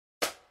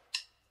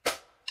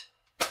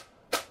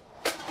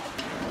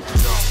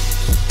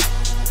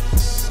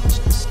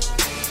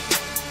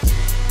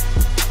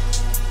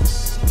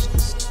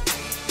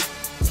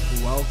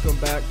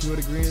to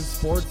A Degree in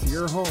Sports,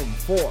 your home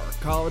for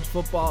college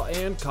football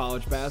and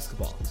college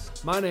basketball.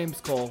 My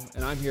name's Cole,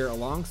 and I'm here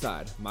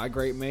alongside my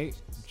great mate,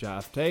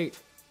 Jeff Tate.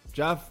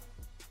 Jeff,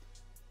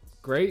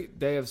 great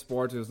day of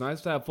sports. It was nice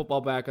to have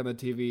football back on the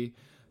TV.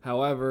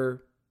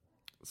 However,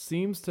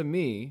 seems to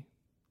me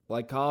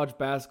like college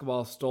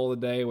basketball stole the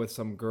day with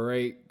some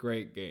great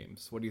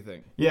games. What do you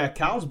think? Yeah,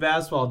 college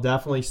basketball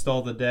definitely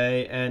stole the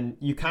day, and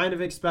you kind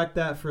of expect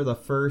that for the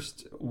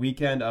first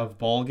weekend of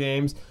bowl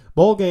games.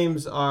 Bowl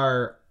games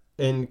are,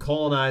 in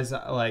Cole and I's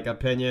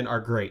opinion, are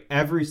great.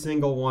 Every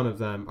single one of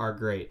them are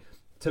great.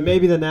 To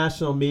maybe the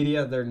national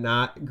media, they're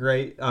not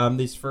great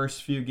these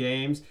first few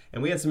games,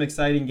 and we had some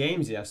exciting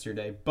games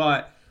yesterday.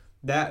 But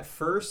that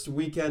first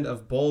weekend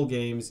of bowl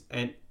games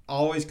and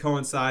always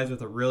coincides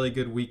with a really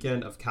good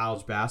weekend of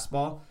college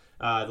basketball.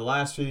 The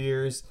last few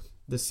years,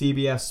 the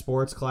CBS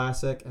Sports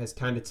Classic has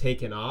kind of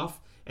taken off,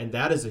 and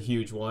that is a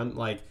huge one.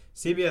 Like,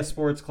 CBS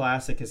Sports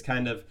Classic is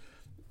kind of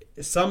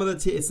some of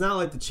the it's not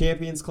like the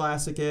Champions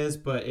Classic is,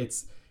 but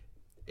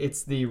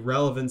it's the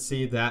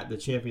relevancy that the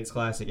Champions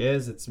Classic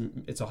is.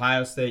 It's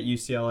Ohio State,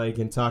 UCLA,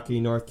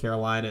 Kentucky, North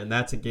Carolina, and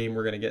that's a game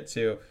we're going to get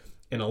to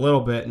in a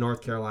little bit,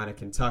 North Carolina,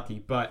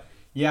 Kentucky. But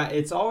yeah,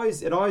 it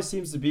always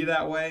seems to be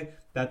that way,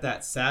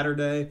 that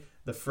Saturday,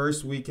 the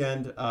first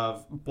weekend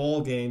of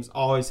bowl games,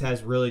 always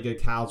has really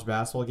good college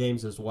basketball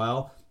games as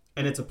well.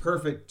 And it's a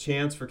perfect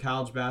chance for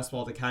college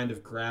basketball to kind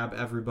of grab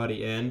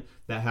everybody in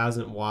that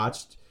hasn't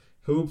watched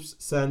hoops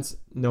since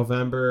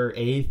November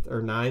 8th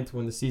or 9th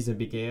when the season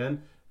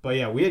began. But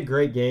yeah, we had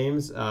great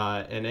games,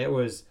 and it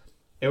was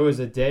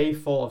a day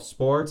full of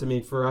sports. I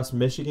mean, for us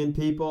Michigan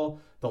people,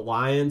 the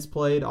Lions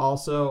played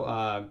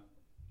also.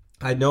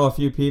 I know a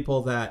few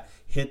people that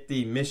hit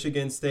the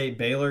Michigan State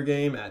Baylor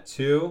game at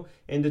 2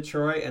 in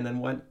Detroit, and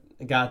then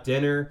got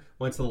dinner,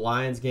 went to the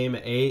Lions game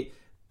at 8,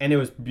 and it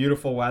was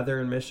beautiful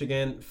weather in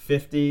Michigan,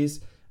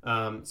 50s.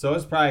 So it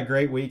was probably a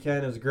great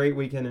weekend. It was a great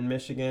weekend in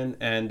Michigan,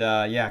 and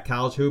yeah,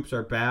 college hoops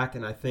are back,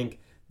 and I think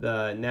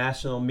the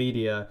national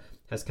media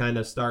has kind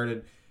of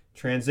started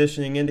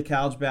transitioning into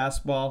college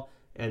basketball.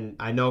 And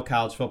I know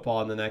college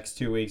football in the next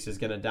 2 weeks is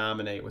going to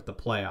dominate with the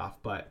playoff,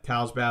 but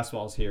college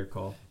basketball is here,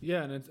 Cole.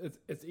 Yeah, and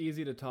it's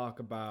easy to talk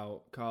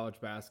about college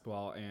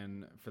basketball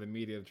and for the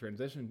media to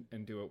transition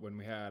into it when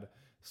we had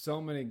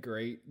so many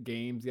great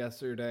games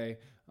yesterday,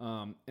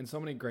 and so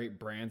many great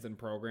brands and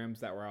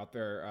programs that were out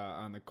there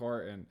on the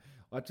court. And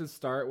let's just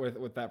start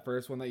with that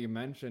first one that you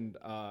mentioned,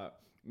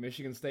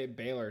 Michigan State,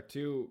 Baylor,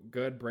 two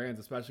good brands,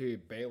 especially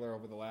Baylor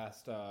over the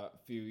last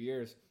few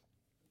years.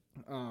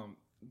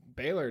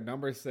 Baylor,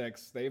 number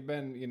 6, they've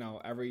been,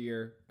 every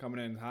year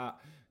coming in hot.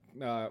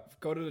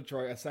 Go to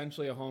Detroit,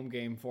 essentially a home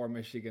game for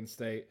Michigan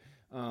State.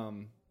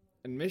 And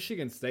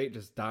Michigan State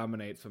just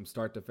dominates from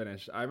start to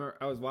finish. I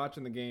was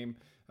watching the game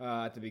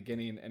at the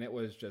beginning, and it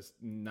was just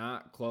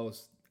not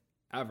close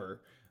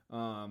ever.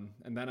 And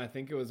then I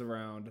think it was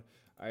around,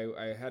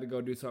 I had to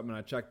go do something, and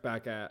I checked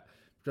back at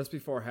just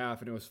before half,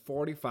 and it was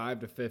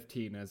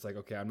 45-15. And it's like,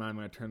 okay, I'm not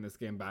going to turn this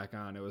game back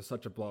on. It was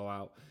such a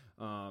blowout.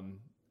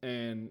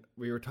 And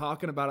we were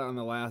talking about it on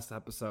the last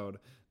episode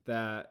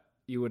that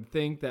you would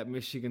think that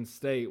Michigan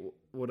State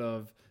would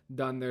have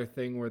done their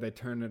thing where they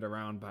turn it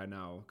around by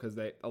now, because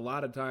a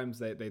lot of times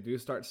they do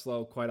start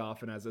slow quite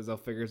often as Izzo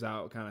figures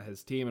out kind of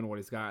his team and what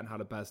he's got and how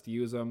to best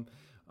use them.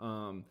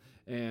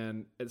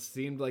 And it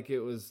seemed like it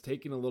was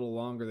taking a little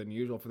longer than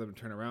usual for them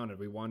to turn around, and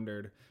we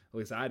wondered, at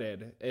least I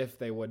did, if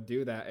they would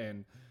do that.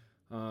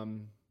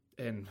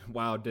 And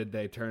wow, did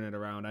they turn it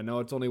around. I know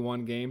it's only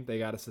one game. They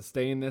got to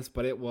sustain this,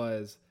 but it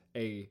was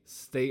a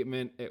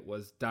statement. It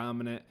was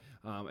dominant.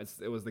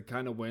 It was the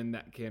kind of win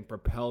that can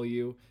propel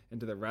you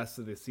into the rest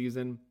of the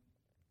season.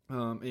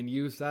 And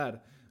you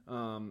said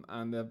on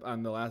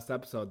the last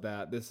episode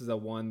that this is a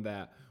one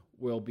that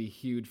will be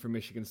huge for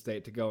Michigan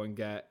State to go and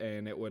get,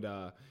 and it would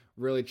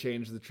really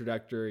change the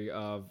trajectory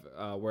of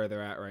where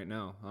they're at right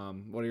now.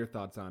 What are your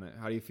thoughts on it?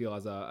 How do you feel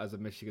as a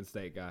Michigan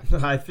State guy?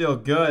 I feel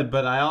good,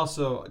 but I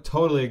also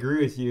totally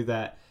agree with you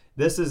that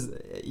this is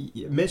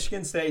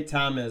Michigan State.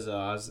 Tom Izzo,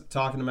 I was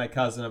talking to my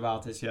cousin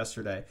about this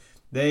yesterday.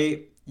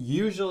 They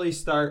usually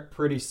start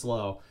pretty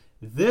slow.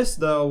 This,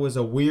 though, was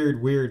a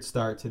weird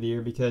start to the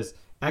year because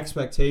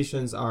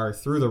expectations are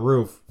through the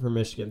roof for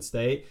Michigan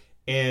State,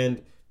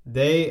 and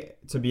they,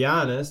 to be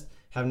honest,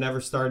 have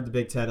never started the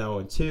Big Ten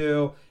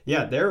 0-2.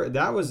 Yeah,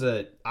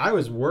 I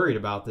was worried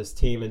about this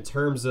team in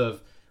terms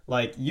of,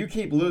 like, you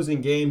keep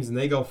losing games and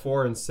they go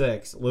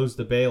 4-6, lose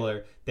to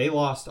Baylor. They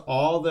lost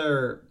all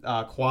their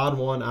quad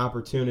 1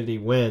 opportunity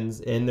wins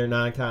in their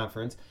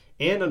non-conference.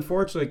 And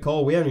unfortunately,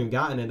 Cole, we haven't even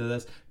gotten into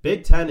this.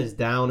 Big Ten is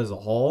down as a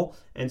whole.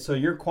 And so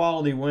your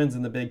quality wins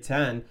in the Big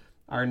Ten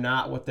are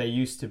not what they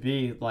used to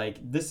be. Like,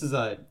 this is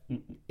a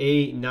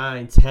 8,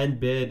 9, 10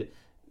 bid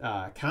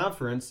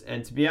conference.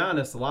 And to be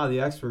honest, a lot of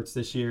the experts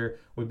this year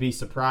would be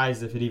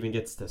surprised if it even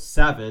gets to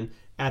 7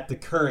 at the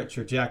current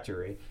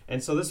trajectory.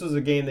 And so this was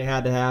a game they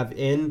had to have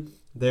in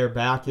their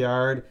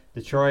backyard.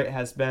 Detroit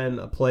has been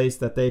a place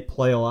that they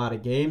play a lot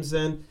of games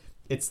in.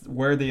 It's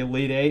where the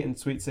Elite Eight and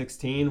Sweet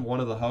 16, one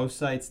of the host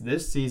sites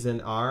this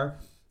season, are.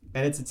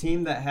 and it's a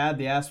team that had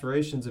the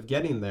aspirations of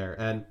getting there.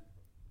 And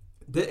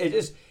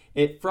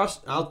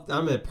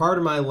I'm a part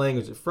of my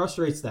language. It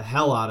frustrates the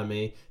hell out of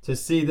me to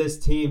see this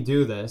team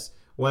do this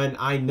when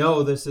I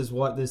know this is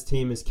what this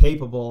team is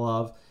capable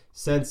of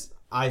since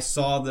I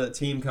saw the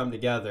team come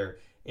together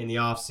in the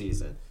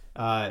offseason.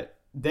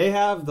 They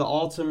have the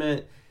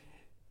ultimate,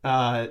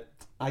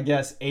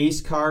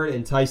 ace card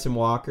in Tyson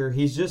Walker.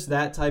 He's just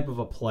that type of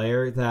a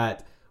player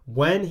that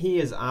when he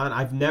is on,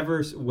 I've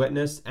never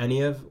witnessed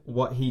any of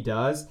what he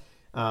does.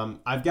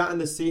 I've gotten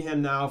to see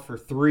him now for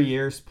 3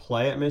 years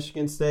play at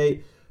Michigan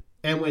State.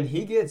 And when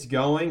he gets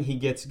going, he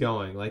gets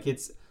going. Like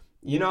it's,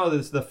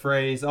 there's the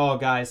phrase, oh,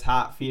 guy's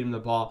hot, feed him the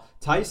ball.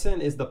 Tyson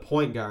is the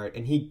point guard,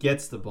 and he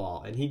gets the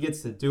ball, and he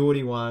gets to do what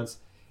he wants.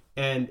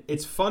 And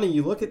it's funny,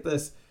 you look at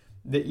this,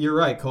 that you're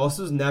right, Cole, this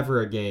was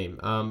never a game.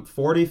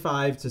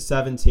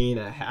 45-17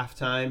 at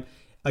halftime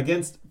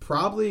against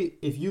probably,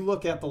 if you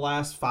look at the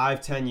last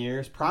 5-10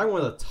 years, probably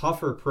one of the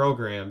tougher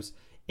programs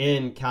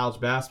in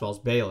college basketball is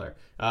Baylor.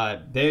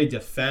 They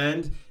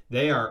defend.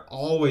 They are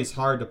always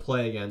hard to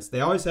play against. They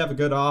always have a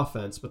good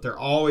offense, but they're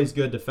always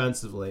good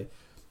defensively.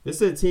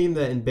 This is a team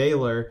that in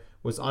Baylor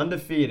was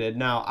undefeated.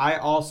 Now, I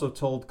also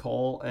told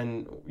Cole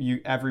and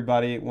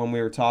everybody when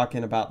we were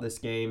talking about this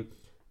game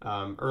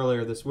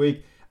earlier this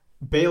week,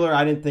 Baylor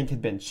I didn't think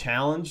had been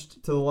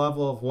challenged to the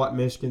level of what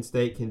Michigan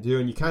State can do,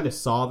 and you kind of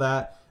saw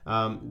that.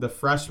 The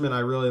freshman I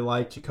really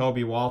liked,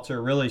 Jacoby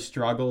Walter, really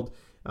struggled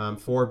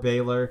for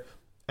Baylor.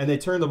 And they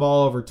turned the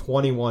ball over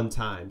 21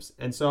 times.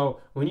 And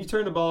so when you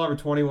turn the ball over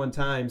 21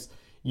 times,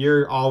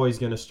 you're always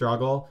going to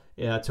struggle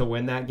to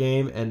win that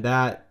game. And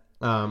that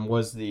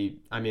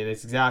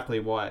it's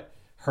exactly what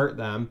hurt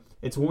them.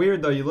 It's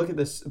weird, though. You look at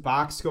this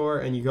box score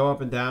and you go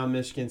up and down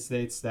Michigan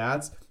State's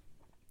stats.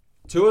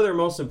 Two of their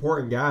most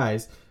important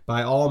guys,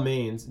 by all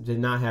means, did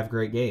not have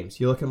great games.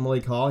 You look at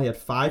Malik Hall, he had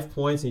 5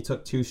 points and he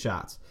took 2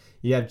 shots.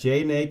 You have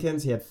Jaden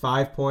Akins, he had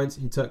 5 points,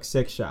 he took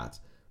 6 shots.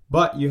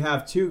 But you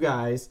have two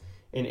guys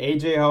in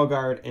A.J.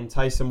 Hogard and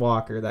Tyson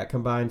Walker that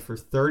combined for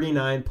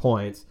 39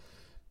 points.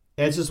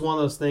 It's just one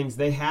of those things.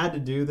 They had to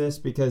do this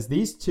because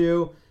these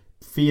two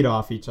feed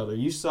off each other.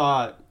 You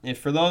saw, and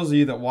for those of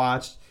you that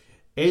watched,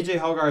 A.J.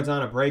 Hogard's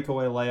on a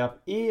breakaway layup,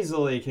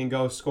 easily can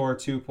go score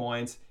 2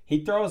 points.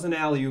 He throws an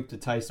alley-oop to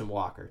Tyson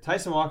Walker.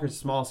 Tyson Walker's the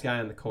smallest guy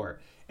on the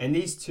court. And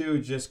these two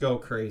just go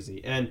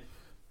crazy. And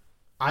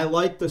I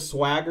like the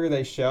swagger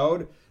they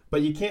showed,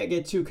 but you can't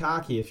get too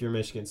cocky if you're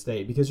Michigan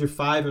State because you're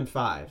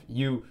 5-5.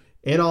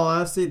 In all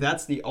honesty,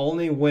 that's the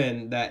only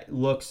win that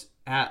looks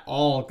at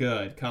all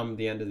good come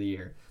the end of the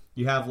year.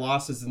 You have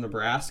losses to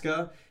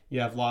Nebraska.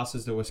 You have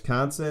losses to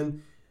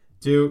Wisconsin,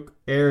 Duke,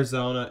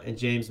 Arizona, and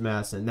James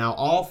Madison. Now,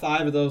 all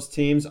 5 of those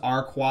teams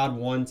are quad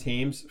 1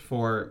 teams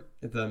for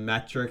the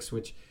metrics,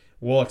 which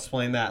we'll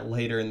explain that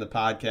later in the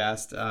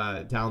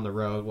podcast down the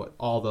road, what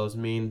all those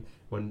mean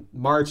when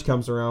March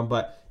comes around.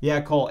 But,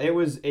 yeah, Cole,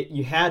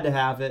 you had to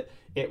have it.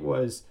 It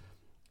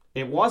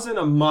wasn't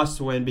a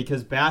must-win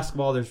because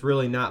basketball, there's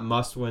really not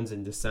must-wins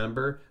in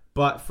December.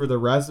 But for the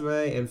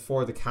resume and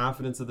for the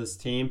confidence of this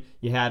team,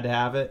 you had to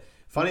have it.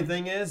 Funny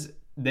thing is,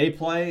 they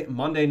play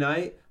Monday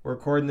night. We're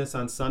recording this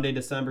on Sunday,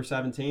 December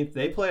 17th.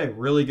 They play a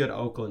really good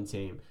Oakland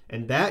team.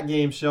 And that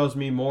game shows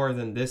me more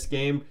than this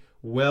game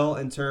will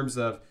in terms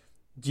of,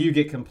 do you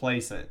get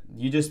complacent?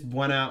 You just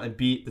went out and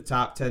beat the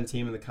top 10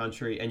 team in the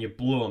country and you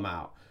blew them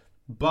out.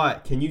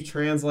 But can you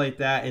translate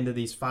that into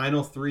these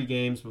final 3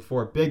 games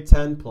before Big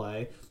Ten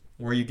play,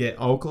 where you get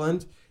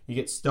Oakland, you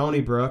get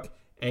Stony Brook,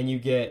 and you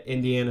get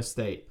Indiana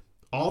State?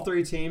 All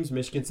 3 teams,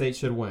 Michigan State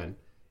should win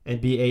and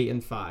be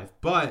 8-5.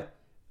 But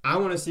I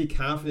want to see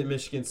confident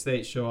Michigan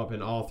State show up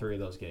in all 3 of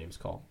those games,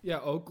 Cole. Yeah,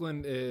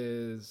 Oakland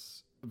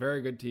is a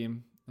very good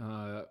team.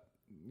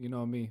 You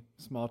know me,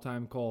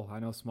 small-time Cole. I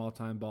know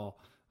small-time ball.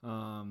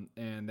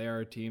 And they are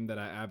a team that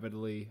I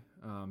avidly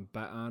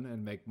bet on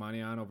and make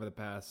money on over the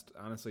past,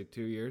 honestly,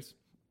 2 years.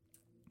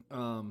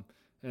 And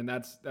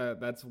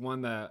that's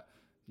one that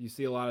you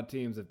see a lot of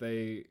teams, if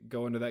they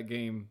go into that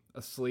game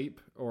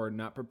asleep or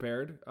not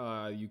prepared,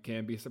 you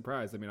can be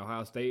surprised. I mean,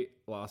 Ohio State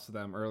lost to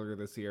them earlier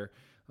this year.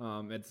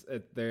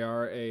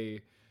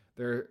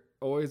 They're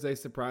always a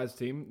surprise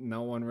team.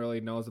 No one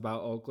really knows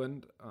about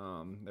Oakland.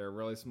 They're a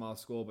really small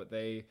school, but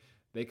they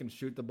can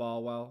shoot the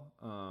ball well,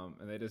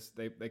 and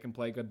they can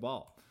play good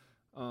ball.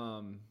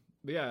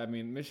 But yeah, I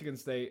mean, Michigan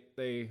State,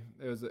 it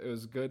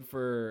was good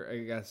for, I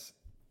guess,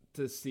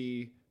 to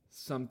see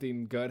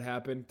something good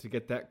happen, to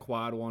get that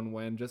quad 1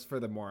 win, just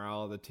for the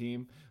morale of the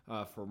team,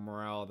 for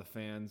morale of the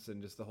fans,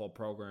 and just the whole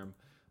program.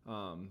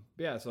 But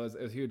yeah, so it was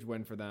a huge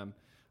win for them.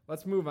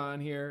 Let's move on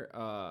here.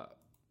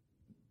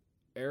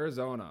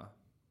 Arizona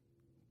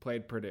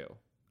played Purdue.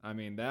 I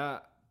mean,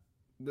 the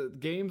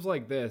games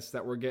like this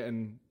that we're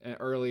getting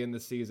early in the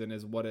season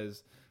is what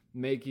is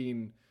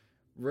making,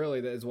 really,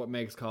 that is what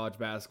makes college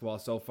basketball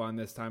so fun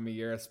this time of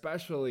year,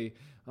 especially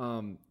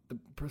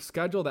the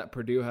schedule that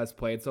Purdue has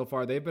played so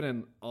far. They've been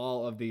in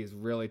all of these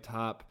really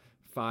top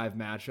 5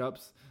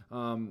 matchups,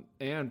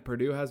 and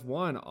Purdue has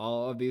won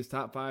all of these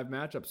top 5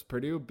 matchups.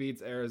 Purdue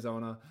beats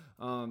Arizona.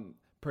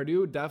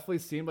 Purdue definitely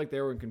seemed like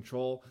they were in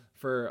control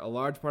for a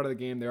large part of the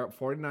game. They were up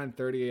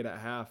 49-38 at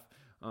half.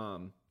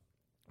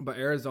 But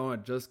Arizona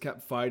just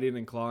kept fighting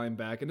and clawing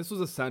back. And this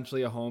was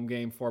essentially a home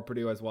game for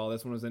Purdue as well.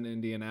 This one was in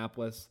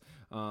Indianapolis.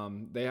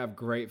 They have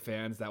great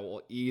fans that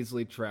will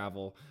easily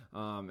travel.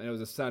 And it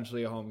was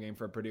essentially a home game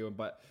for Purdue.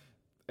 But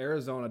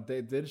Arizona,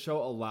 they did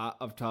show a lot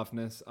of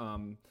toughness.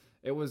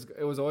 It was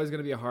always going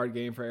to be a hard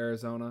game for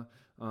Arizona.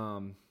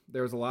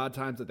 There was a lot of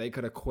times that they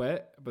could have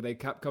quit, but they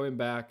kept coming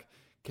back.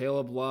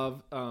 Caleb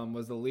Love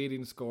was the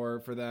leading scorer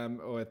for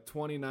them with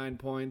 29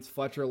 points.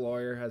 Fletcher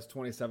Lawyer has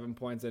 27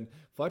 points. And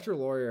Fletcher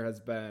Lawyer has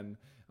been,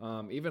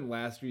 even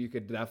last year, you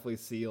could definitely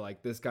see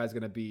like this guy's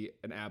going to be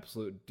an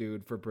absolute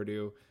dude for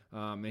Purdue.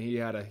 And he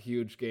had a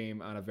huge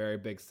game on a very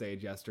big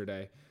stage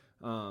yesterday.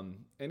 And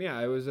yeah,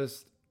 it was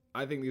just,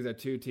 I think these are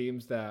two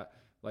teams that,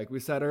 like we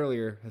said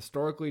earlier,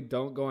 historically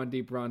don't go on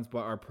deep runs, but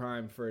are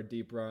primed for a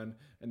deep run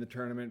in the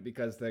tournament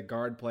because the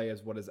guard play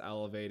is what is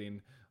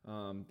elevating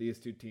these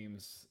two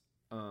teams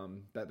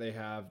that they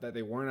have, that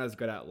they weren't as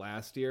good at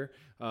last year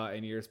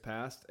in years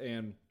past.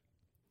 And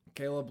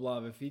Caleb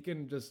Love, if he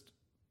can just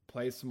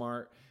play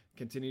smart,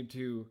 continue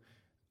to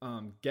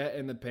get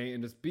in the paint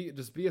and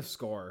just be a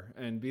scorer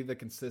and be the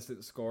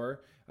consistent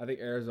scorer, I think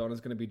Arizona's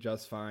going to be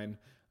just fine.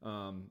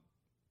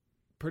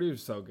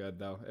 Purdue's so good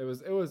though. It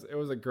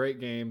was a great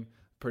game.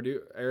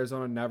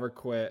 Arizona never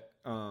quit,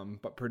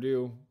 but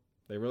Purdue,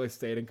 they really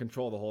stayed in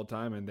control the whole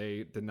time and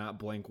they did not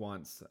blink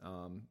once.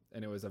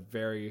 And it was a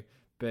very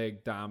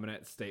big,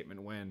 dominant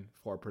statement win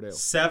for Purdue.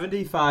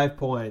 75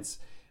 points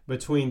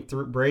between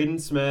Braden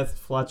Smith,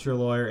 Fletcher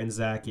Lawyer, and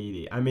Zach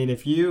Edey. I mean,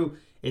 if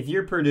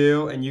you're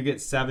Purdue and you get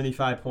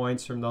 75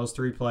 points from those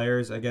three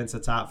players against a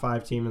top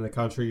 5 team in the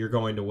country, you're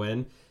going to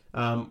win.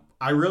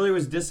 I really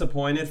was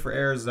disappointed for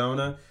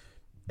Arizona.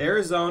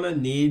 Arizona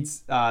needs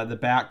the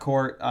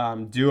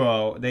backcourt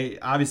duo. They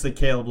obviously,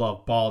 Caleb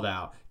Love balled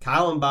out.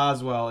 Kylan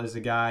Boswell is a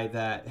guy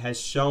that has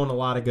shown a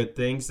lot of good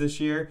things this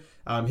year.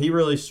 He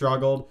really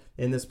struggled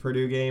in this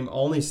Purdue game.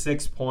 Only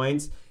 6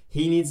 points.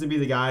 He needs to be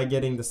the guy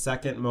getting the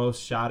second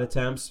most shot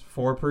attempts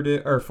for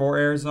Purdue or for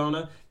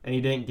Arizona, and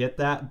he didn't get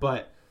that.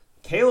 But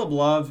Caleb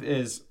Love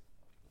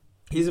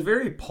he's a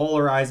very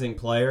polarizing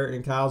player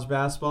in college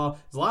basketball.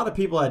 There's a lot of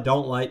people that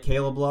don't like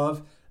Caleb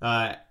Love.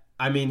 I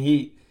mean,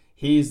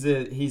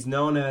 he's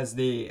known as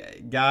the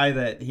guy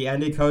that he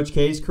ended Coach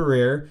K's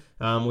career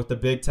with the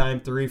big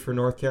time 3 for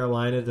North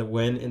Carolina to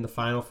win in the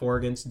Final Four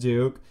against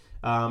Duke.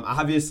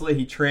 Obviously,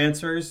 he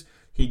transfers.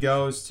 He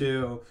goes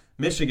to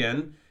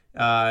Michigan.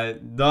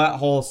 That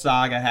whole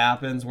saga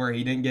happens where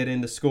he didn't get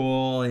into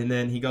school, and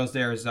then he goes to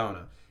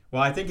Arizona.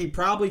 Well, I think he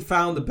probably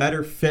found the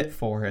better fit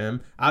for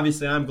him.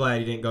 Obviously, I'm glad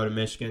he didn't go to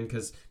Michigan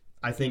because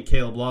I think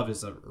Caleb Love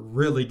is a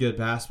really good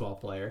basketball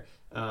player.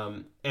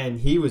 And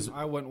he was.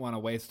 I wouldn't want to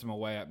waste him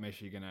away at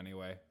Michigan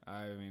anyway.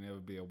 I mean, it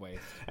would be a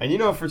waste.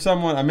 And for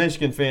someone, a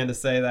Michigan fan, to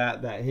say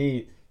that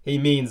he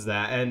means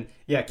that. And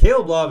yeah,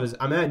 Caleb Love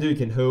that dude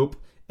can hoop.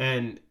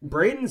 And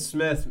Braden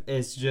Smith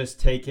is just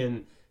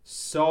taking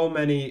so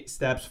many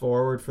steps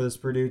forward for this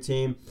Purdue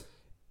team.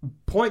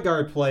 Point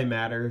guard play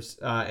matters,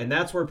 and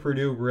that's where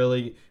Purdue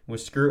really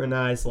was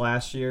scrutinized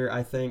last year,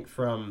 I think,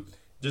 from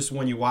just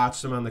when you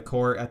watched them on the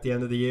court at the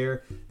end of the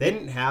year. They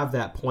didn't have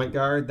that point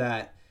guard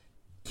that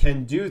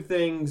can do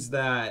things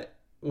that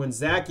when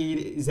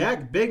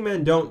big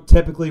men don't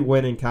typically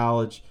win in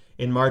college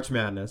in March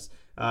Madness.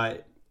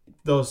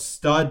 Those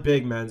stud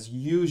big men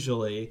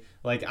usually,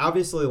 like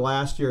obviously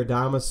last year,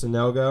 Adama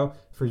Sanogo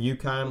for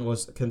UConn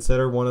was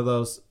considered one of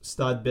those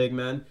stud big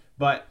men,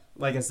 but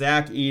like a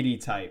Zach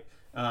Edey type.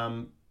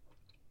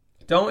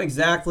 Don't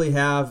exactly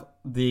have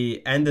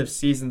the end of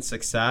season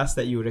success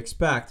that you would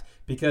expect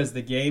because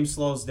the game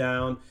slows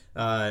down.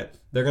 They're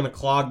going to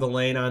clog the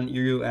lane on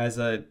you as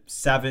a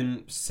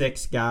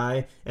 7'6"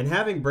 guy, and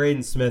having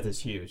Braden Smith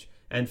is huge.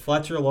 And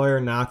Fletcher Lawyer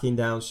knocking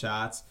down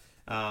shots.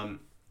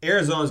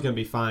 Arizona's going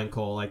to be fine,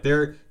 Cole. Like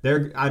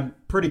I'm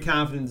pretty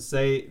confident to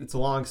say it's a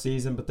long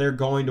season, but they're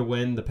going to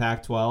win the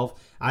Pac-12.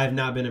 I have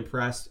not been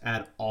impressed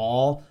at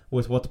all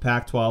with what the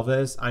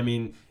Pac-12 is. I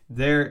mean,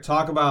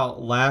 talk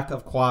about lack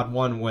of quad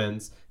 1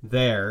 wins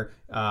there.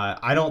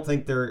 I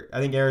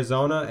think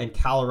Arizona and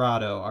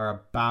Colorado are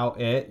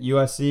about it.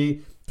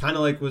 USC kind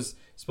of like was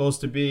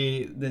supposed to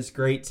be this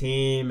great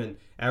team and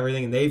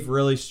everything, and they've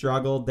really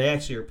struggled. They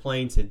actually are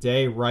playing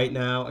today right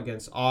now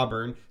against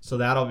Auburn, so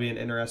that'll be an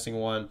interesting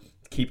one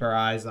to keep our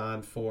eyes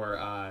on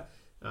for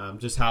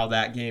just how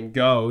that game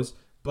goes.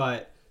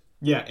 But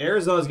yeah,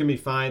 Arizona's going to be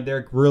fine.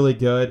 They're really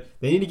good.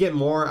 They need to get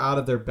more out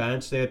of their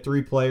bench. They had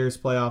 3 players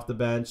play off the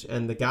bench,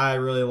 and the guy I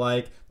really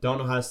like, don't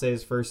know how to say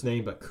his first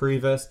name, but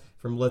Krivas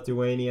from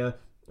Lithuania,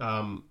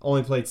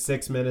 only played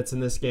 6 minutes in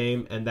this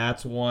game, and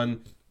that's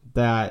one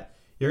that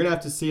you're going to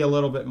have to see a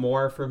little bit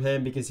more from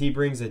him because he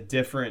brings a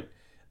different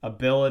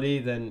ability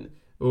than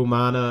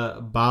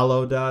Umana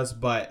Balo does.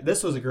 But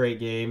this was a great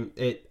game.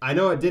 I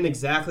know it didn't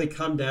exactly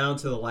come down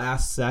to the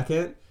last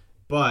second,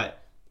 but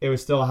it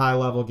was still a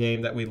high-level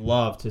game that we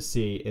love to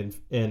see in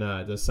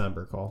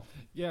December, Cole.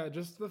 Yeah,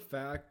 just the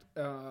fact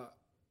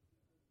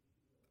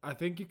I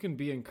think you can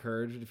be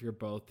encouraged if you're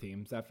both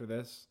teams after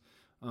this.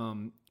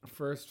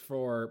 First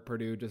for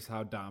Purdue, just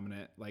how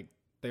dominant, like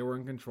they were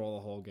in control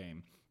the whole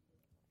game.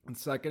 And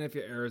second, if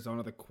you're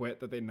Arizona, the quit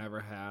that they never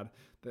had,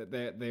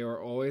 that they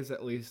were always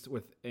at least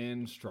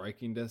within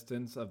striking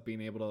distance of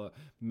being able to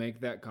make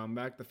that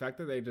comeback. The fact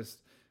that they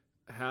just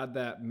had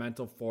that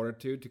mental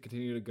fortitude to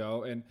continue to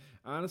go. And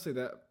honestly,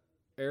 that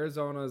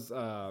Arizona's,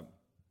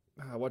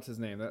 what's his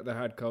name? The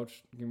head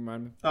coach, can you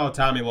remind me? Oh,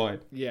 Tommy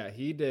Lloyd. Yeah,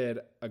 he did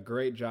a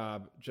great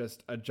job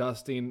just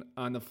adjusting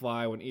on the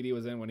fly when Edey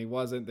was in, when he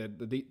wasn't.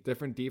 The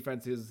different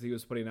defenses he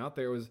was putting out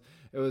there,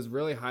 it was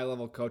really high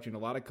level coaching. A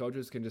lot of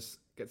coaches can just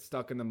get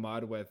stuck in the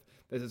mud with,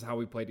 this is how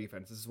we play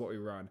defense, this is what we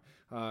run,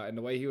 and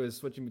the way he was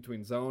switching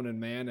between zone and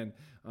man,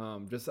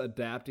 and just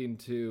adapting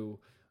to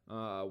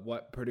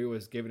what Purdue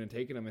was giving and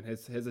taking him, and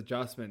his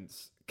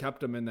adjustments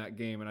kept him in that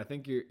game. And I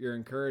think you're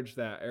encouraged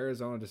that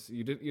Arizona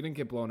you didn't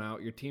get blown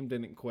out, your team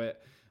didn't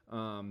quit.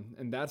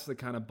 And that's the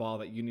kind of ball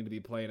that you need to be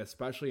playing,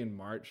 especially in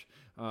March,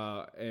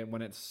 and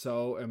when it's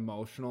so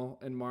emotional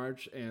in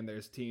March, and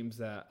there's teams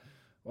that,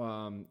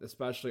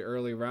 especially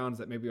early rounds,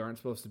 that maybe aren't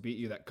supposed to beat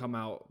you, that come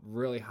out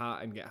really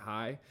hot and get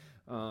high.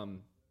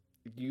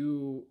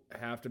 You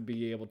have to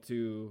be able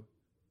to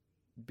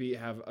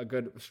have a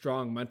good,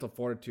 strong mental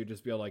fortitude,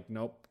 just be able like,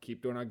 nope,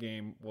 keep doing our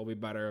game, we'll be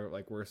better,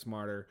 like we're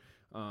smarter.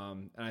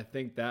 And I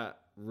think that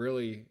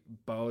really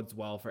bodes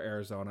well for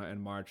Arizona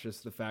in March,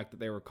 just the fact that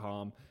they were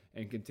calm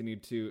and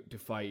continued to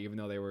fight even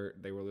though they were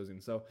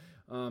losing. So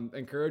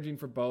encouraging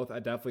for both. I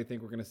definitely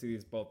think we're going to see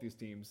both these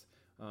teams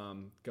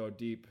go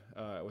deep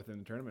within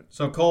the tournament.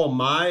 So Cole,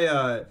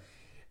 I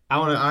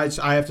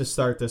have to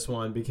start this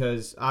one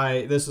because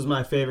this was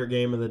my favorite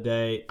game of the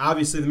day.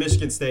 Obviously, the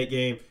Michigan State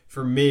game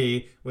for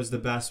me was the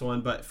best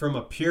one, but from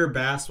a pure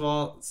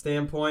basketball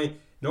standpoint,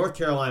 North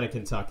Carolina,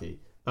 Kentucky.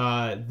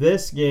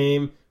 This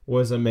game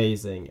was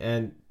amazing,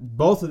 and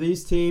both of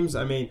these teams.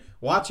 I mean,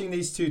 watching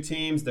these two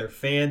teams, their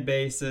fan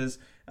bases,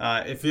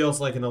 it feels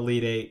like an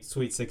Elite Eight,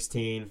 Sweet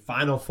 16,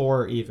 Final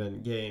Four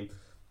even game.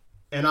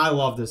 And I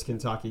love this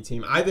Kentucky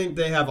team. I think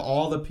they have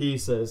all the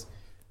pieces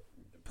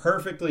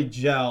perfectly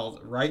gelled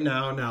right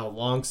now. Now,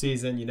 long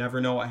season, you never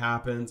know what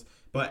happens,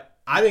 but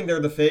I think they're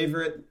the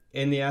favorite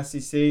in the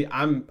SEC.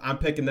 I'm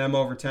picking them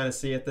over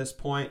Tennessee at this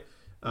point.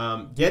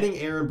 Getting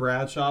Aaron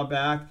Bradshaw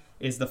back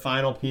is the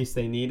final piece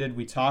they needed.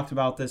 We talked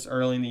about this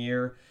early in the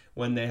year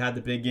when they had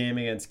the big game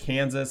against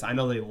Kansas. I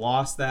know they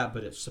lost that,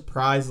 but it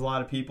surprised a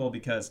lot of people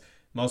because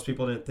most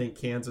people didn't think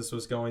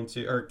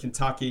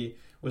Kentucky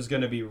was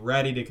going to be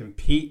ready to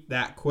compete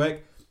that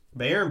quick.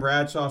 But Aaron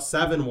Bradshaw,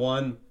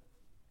 7'1",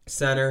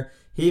 center.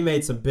 He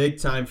made some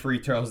big-time free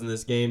throws in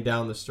this game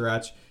down the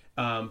stretch.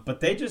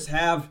 But they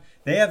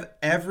have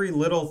every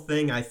little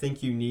thing I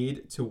think you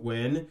need to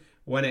win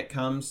when it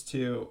comes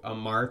to a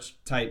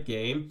March-type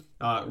game.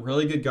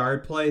 Really good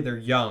guard play. They're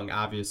young,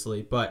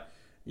 obviously, but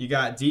you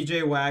got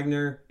DJ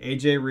Wagner,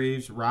 AJ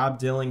Reeves, Rob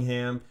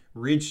Dillingham.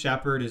 Reed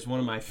Shepherd is one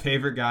of my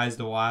favorite guys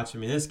to watch. I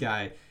mean, this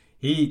guy,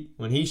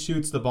 when he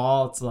shoots the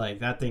ball, it's like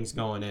that thing's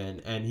going in,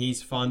 and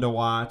he's fun to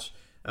watch.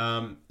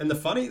 And the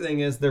funny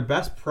thing is their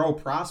best pro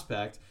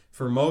prospect,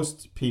 for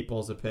most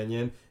people's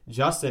opinion,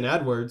 Justin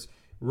Edwards,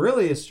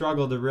 really has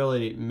struggled to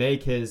really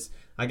make his,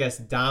 I guess,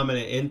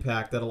 dominant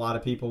impact that a lot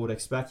of people would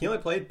expect. He only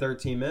played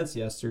 13 minutes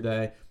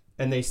yesterday,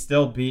 and they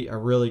still beat a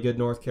really good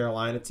North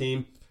Carolina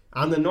team.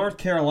 On the North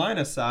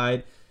Carolina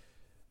side,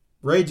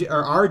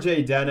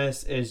 RJ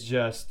Dennis is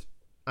just,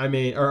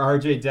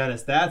 RJ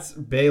Dennis, that's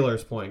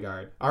Baylor's point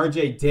guard.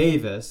 RJ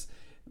Davis,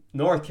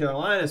 North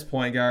Carolina's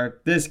point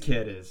guard, this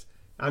kid is,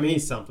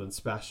 he's something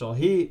special.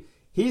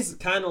 He's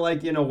kind of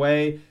like, in a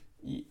way,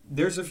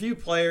 there's a few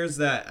players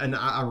that, and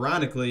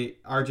ironically,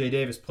 RJ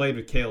Davis played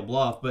with Caleb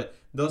Love, but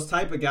those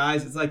type of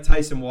guys, it's like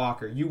Tyson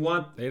Walker.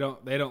 They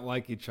don't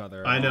like each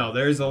other. I know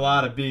there's a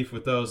lot of beef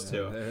with those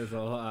two. There's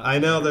a lot. I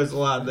know there's a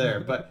lot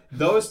there, but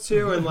those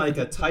two and like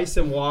a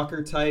Tyson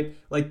Walker type,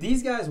 like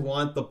these guys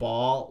want the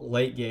ball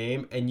late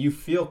game, and you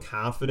feel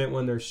confident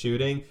when they're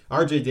shooting.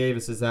 RJ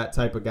Davis is that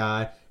type of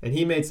guy, and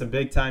he made some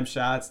big time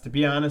shots. To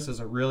be honest, it was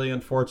a really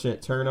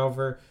unfortunate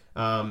turnover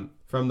from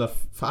the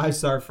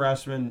 5-star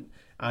freshman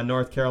on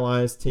North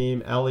Carolina's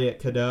team, Elliot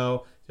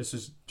Cadeau. Just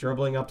was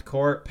dribbling up the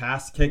court,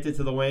 kicked it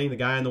to the wing. The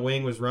guy on the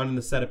wing was running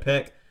to set a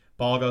pick.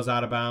 Ball goes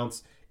out of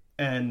bounds,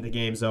 and the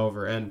game's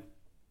over. And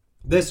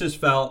this just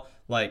felt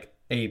like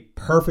a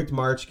perfect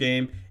March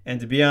game. And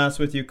to be honest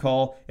with you,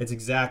 Cole, it's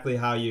exactly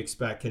how you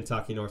expect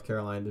Kentucky, North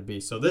Carolina to be.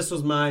 So this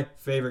was my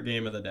favorite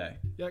game of the day.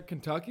 Yeah,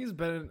 Kentucky's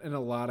been in a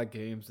lot of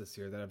games this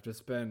year that have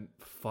just been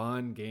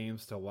fun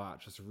games to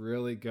watch. It's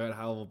really good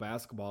high-level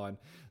basketball. And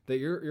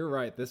you're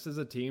right. This is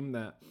a team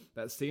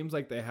that seems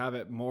like they have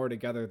it more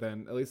together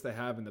than at least they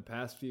have in the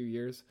past few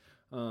years.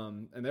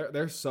 And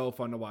they're so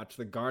fun to watch.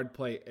 The guard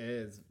play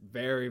is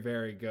very,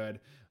 very good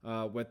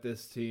with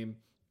this team.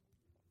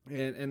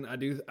 And I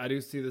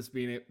do see this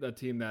being a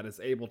team that is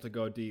able to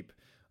go deep,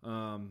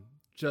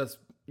 just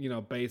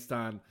based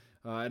on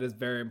it is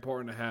very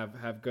important to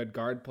have good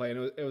guard play,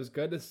 and it was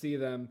good to see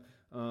them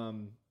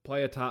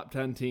play a top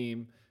 10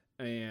 team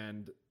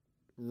and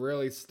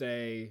really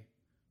stay,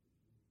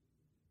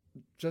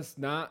 just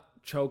not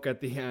choke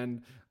at the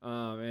end,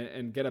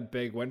 and get a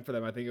big win for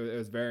them. I think it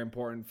was very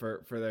important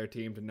for their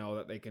team to know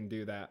that they can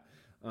do that.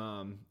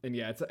 And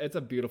yeah, it's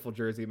a beautiful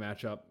jersey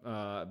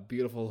matchup,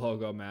 beautiful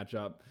logo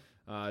matchup.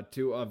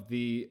 Two of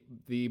the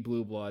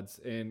blue bloods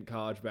in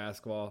college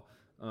basketball.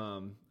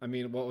 I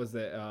mean, what was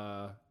it?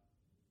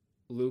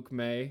 Luke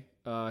May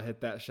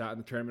hit that shot in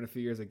the tournament a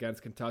few years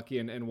against Kentucky,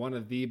 and one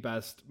of the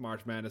best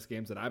March Madness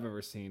games that I've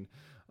ever seen.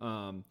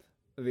 Yeah,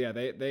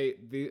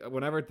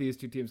 whenever these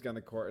two teams get on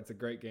the court, it's a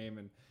great game.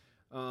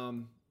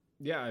 And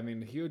yeah, I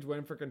mean, huge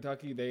win for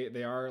Kentucky.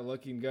 They are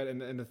looking good.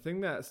 And the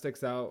thing that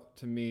sticks out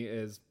to me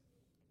is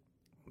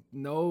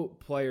no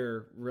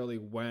player really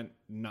went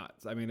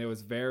nuts. I mean, it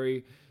was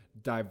very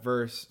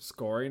diverse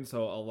scoring,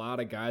 so a lot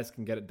of guys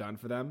can get it done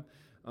for them.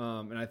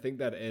 And I think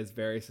that is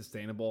very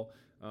sustainable.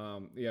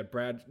 You had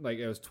Brad, like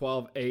it was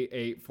 12, 8,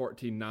 8,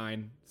 14,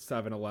 9,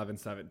 7, 11,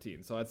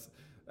 17. So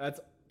that's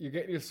you're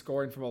getting your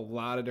scoring from a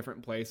lot of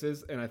different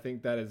places, and I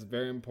think that is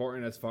very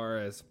important as far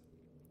as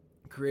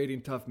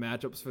creating tough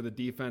matchups for the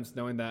defense,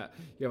 knowing that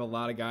you have a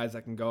lot of guys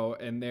that can go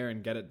in there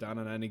and get it done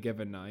on any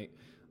given night.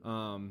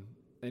 And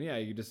yeah,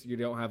 you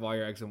don't have all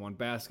your eggs in one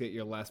basket.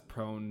 You're less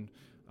prone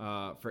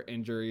for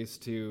injuries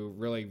to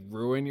really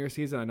ruin your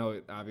season. I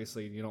know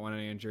obviously you don't want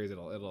any injuries.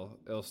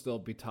 It'll still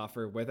be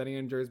tougher with any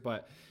injuries,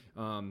 but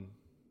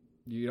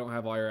you don't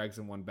have all your eggs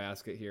in one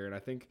basket here. And I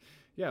think,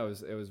 yeah,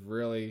 it was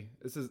really,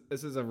 this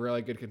is a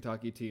really good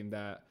Kentucky team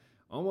that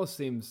almost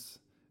seems,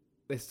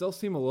 they still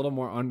seem a little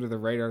more under the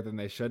radar than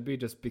they should be,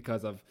 just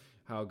because of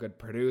how good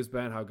Purdue's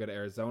been, how good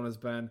Arizona's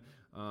been,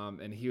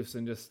 and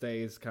Houston just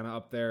stays kind of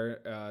up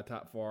there,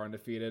 top 4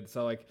 undefeated.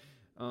 So like,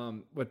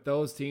 with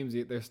those teams,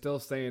 they're still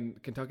saying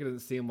Kentucky doesn't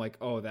seem like,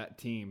 oh, that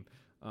team.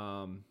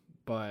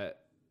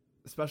 But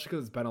especially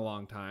because it's been a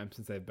long time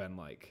since they've been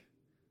like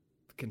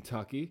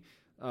Kentucky.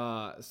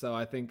 So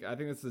I think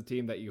this is a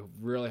team that you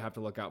really have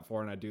to look out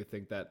for. And I do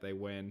think that they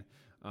win,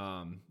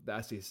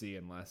 the SEC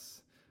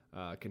unless,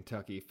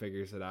 Kentucky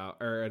figures it out,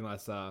 or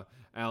unless,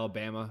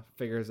 Alabama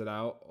figures it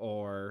out,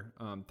 or,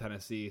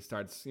 Tennessee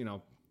starts,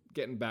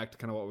 getting back to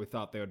kind of what we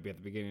thought they would be at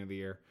the beginning of the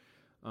year.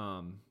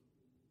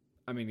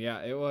 I mean,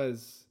 yeah, it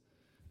was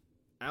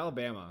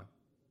Alabama.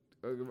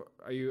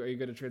 Are you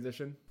good at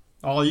transition?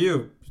 All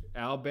you.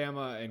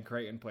 Alabama and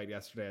Creighton played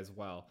yesterday as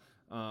well.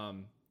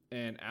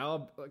 And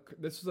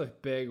this was a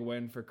big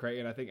win for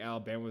Creighton. I think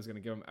Alabama was going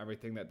to give them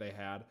everything that they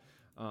had,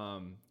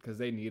 because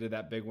they needed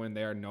that big win.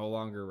 They are no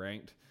longer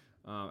ranked.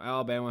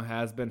 Alabama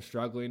has been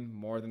struggling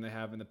more than they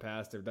have in the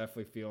past. They're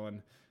definitely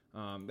feeling.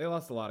 They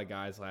lost a lot of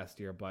guys last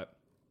year, but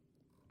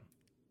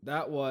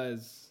that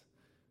was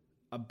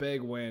a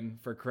big win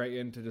for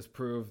Creighton to just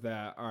prove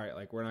that, all right,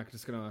 like we're not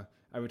just going to,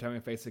 every time we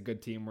face a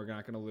good team, we're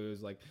not going to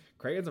lose. Like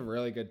Creighton's a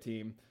really good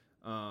team.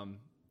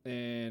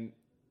 And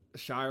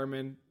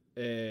Shireman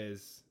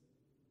is,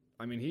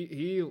 I mean,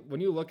 he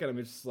when you look at him,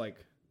 it's just like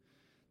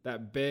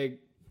that big,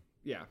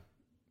 yeah.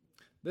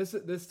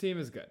 This team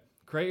is good.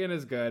 Creighton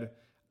is good.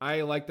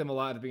 I like them a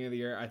lot at the beginning of the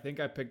year. I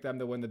think I picked them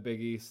to win the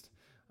Big East.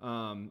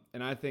 And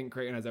I think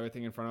Creighton has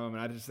everything in front of them.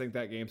 And I just think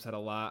that game said a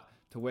lot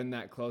to win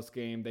that close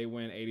game. They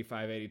win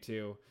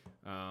 85-82.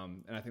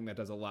 And I think that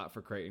does a lot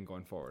for Creighton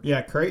going forward.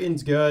 Yeah,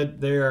 Creighton's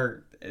good.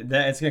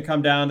 It's going to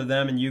come down to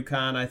them and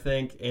UConn, I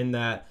think, in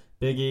that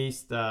Big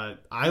East. I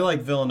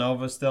like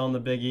Villanova still in the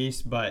Big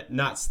East, but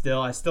not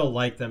still. I still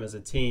like them as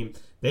a team.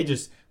 They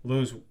just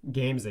lose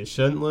games they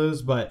shouldn't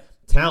lose, but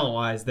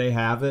talent-wise, they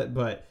have it.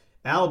 But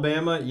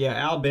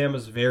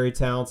Alabama's very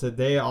talented.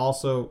 They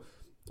also,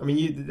 I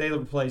mean, they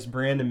replaced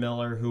Brandon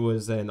Miller, who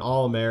was an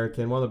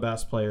All-American, one of the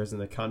best players in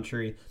the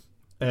country.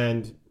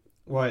 And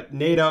what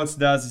Nate Oates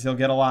does is he'll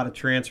get a lot of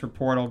transfer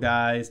portal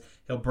guys.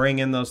 He'll bring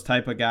in those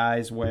type of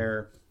guys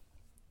where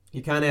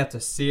you kind of have to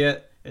see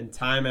it, and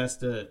time has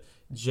to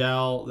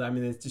gel. I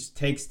mean, it just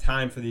takes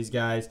time for these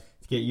guys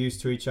to get used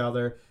to each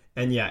other.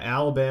 And yeah,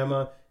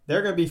 Alabama,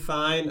 they're going to be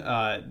fine.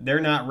 They're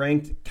not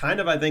ranked,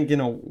 kind of, I think, in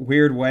a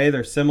weird way.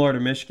 They're similar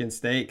to Michigan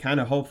State. Kind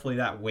of hopefully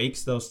that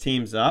wakes those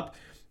teams up.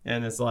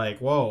 And it's like,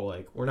 whoa,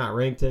 like we're not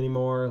ranked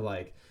anymore.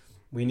 Like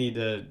we need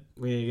to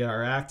get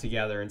our act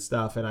together and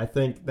stuff. And I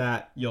think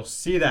that you'll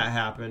see that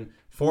happen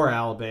for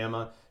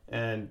Alabama.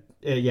 And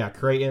yeah,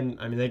 Creighton,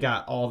 I mean, they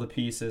got all the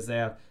pieces. They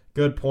have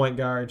good point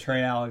guard,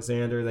 Trey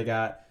Alexander. They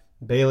got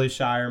Bailey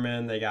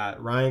Shireman. They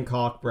got Ryan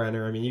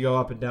Kalkbrenner. I mean, you go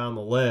up and down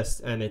the list,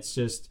 and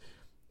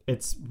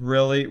it's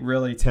really,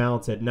 really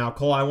talented. Now,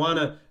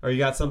 Cole, you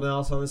got something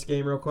else on this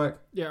game real quick?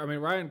 Yeah, I mean,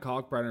 Ryan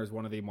Kalkbrenner is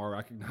one of the more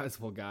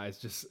recognizable guys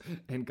just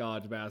in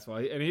college basketball.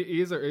 And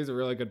he's a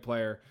really good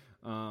player.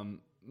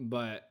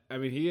 But, I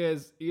mean, he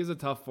is a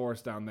tough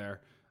force down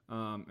there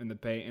in the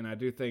paint. And I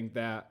do think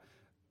that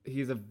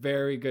he's a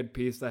very good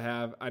piece to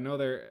have. I know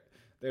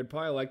they'd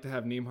probably like to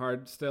have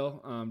Nembhard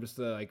still, just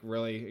to like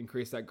really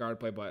increase that guard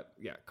play. But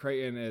yeah,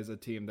 Creighton is a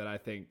team that I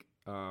think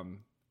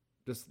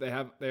they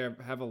have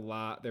a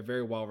lot. They're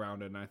very well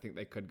rounded, and I think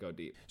they could go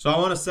deep. So I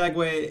want to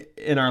segue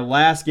in our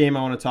last game.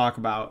 I want to talk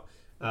about,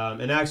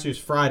 and actually it's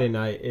Friday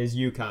night, is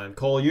UConn.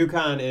 Cole,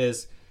 UConn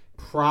is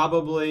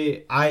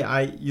probably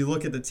you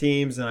look at the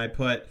teams and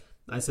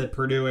I said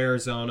Purdue,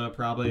 Arizona,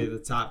 probably the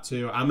top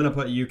two. I'm going to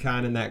put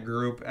UConn in that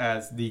group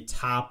as the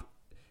top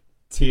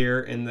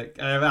tier and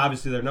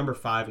obviously they're number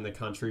 5 in the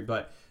country,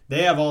 but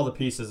they have all the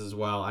pieces as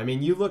well. I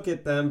mean, you look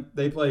at them,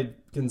 they played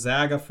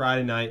Gonzaga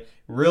Friday night,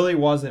 really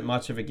wasn't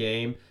much of a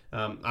game.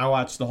 I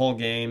watched the whole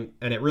game,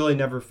 and it really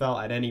never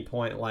felt at any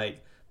point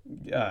like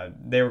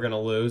they were going to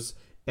lose.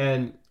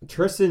 And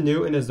Tristan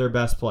Newton is their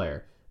best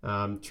player.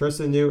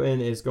 Tristan Newton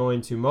is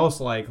going to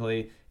most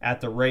likely, at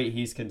the rate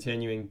he's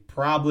continuing,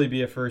 probably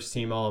be a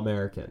first-team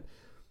All-American.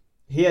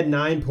 He had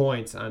 9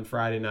 points on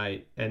Friday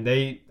night, and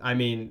they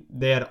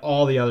had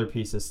all the other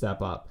pieces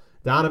step up.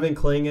 Donovan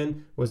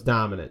Clingan was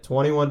dominant,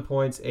 21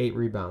 points, 8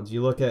 rebounds.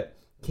 You look at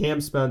Cam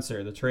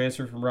Spencer, the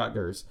transfer from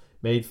Rutgers,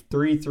 made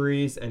 3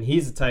 threes, and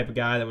he's the type of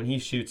guy that when he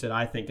shoots it,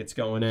 I think it's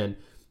going in.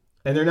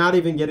 And they're not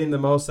even getting the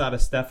most out of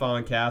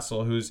Stephon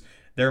Castle, who's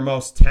their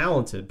most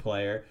talented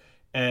player.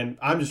 And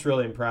I'm just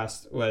really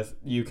impressed with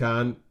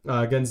UConn.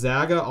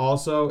 Gonzaga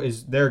also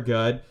they're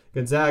good.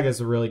 Gonzaga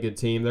is a really good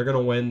team. They're going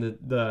to win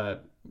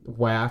the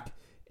WAC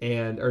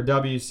or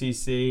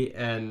WCC,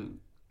 and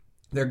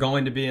they're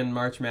going to be in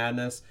March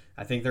Madness.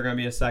 I think they're going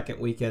to be a second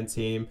weekend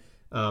team.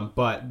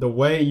 But the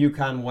way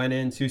UConn went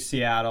into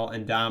Seattle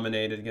and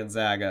dominated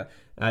Gonzaga,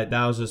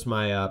 that was just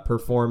my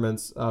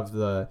performance of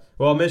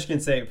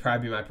Michigan State would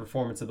probably be my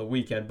performance of the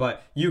weekend,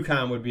 but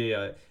UConn would be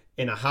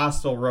in a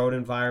hostile road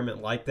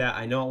environment like that.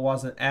 I know it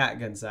wasn't at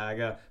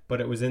Gonzaga,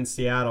 but it was in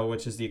Seattle,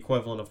 which is the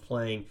equivalent of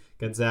playing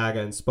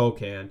Gonzaga in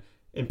Spokane.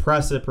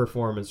 Impressive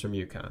performance from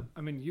UConn.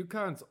 I mean,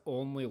 UConn's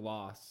only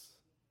loss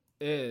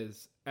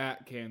is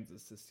at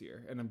Kansas this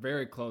year in a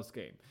very close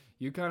game.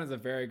 UConn is a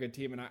very good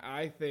team, and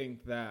I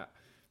think that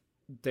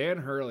Dan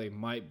Hurley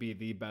might be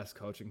the best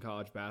coach in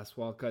college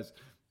basketball because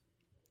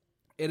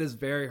it is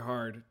very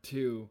hard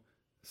to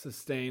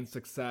sustain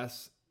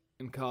success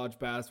in college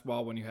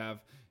basketball when you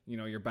have,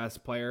 your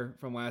best player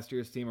from last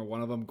year's team or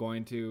one of them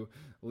going to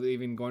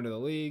the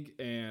league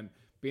and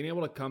being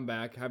able to come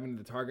back, having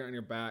the target on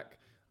your back,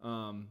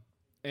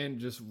 and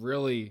just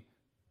really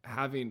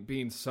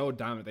being so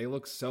dominant. They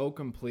look so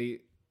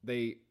complete.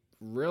 They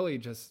really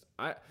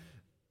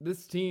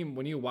this team,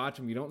 when you watch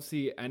them, you don't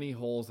see any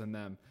holes in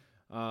them.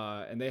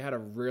 And they had a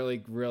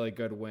really, really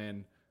good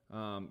win.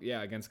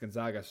 Against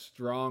Gonzaga.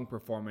 Strong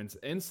performance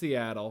in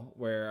Seattle,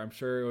 where I'm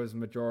sure it was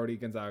majority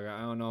Gonzaga.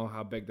 I don't know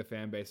how big the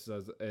fan base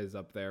is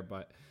up there,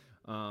 but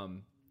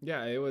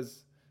it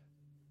was.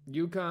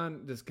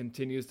 UConn just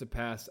continues to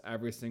pass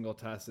every single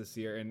test this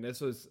year, and this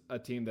was a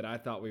team that I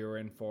thought we were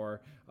in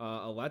for a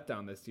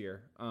letdown this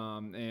year.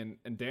 And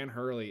Dan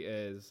Hurley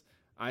is,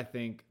 I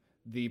think,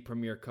 the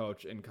premier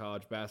coach in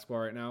college basketball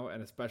right now,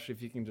 and especially if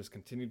he can just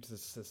continue to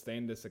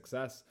sustain this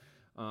success.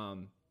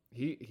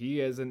 He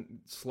isn't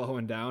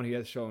slowing down. He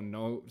has shown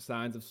no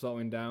signs of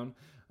slowing down.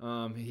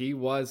 He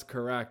was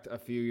correct a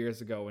few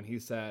years ago when he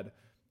said,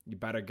 "You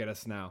better get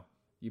us now.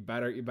 You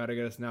better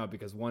get us now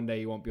because one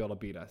day you won't be able to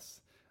beat us."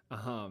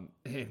 And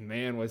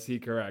man, was he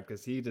correct,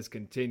 because he just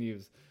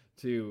continues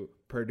to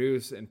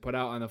produce and put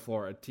out on the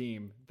floor a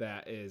team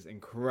that is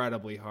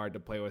incredibly hard to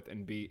play with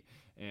and beat.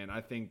 And I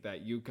think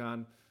that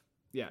UConn,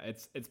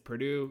 it's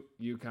Purdue,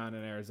 UConn,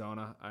 and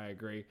Arizona. I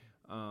agree.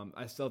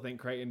 I still think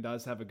Creighton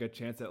does have a good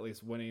chance at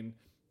least winning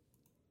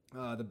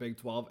the Big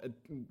 12.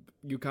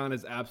 UConn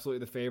is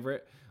absolutely the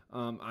favorite.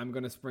 I'm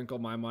going to sprinkle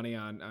my money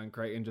on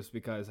Creighton just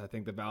because I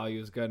think the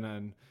value is good,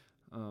 and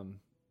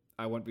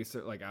I wouldn't be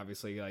certain. Like,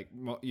 obviously,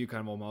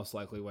 UConn will most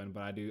likely win,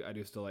 but I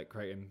do still like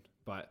Creighton.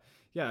 But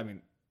yeah, I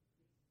mean,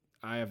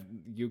 I have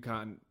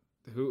UConn.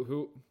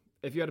 Who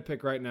if you had to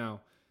pick right now,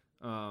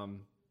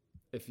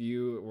 if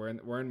you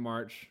we're in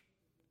March,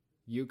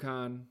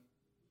 UConn,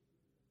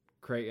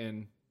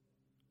 Creighton,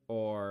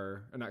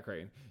 or not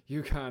Creighton,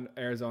 UConn,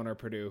 Arizona, or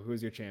Purdue,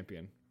 who's your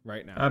champion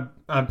right now?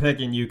 I'm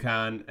picking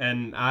UConn,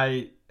 and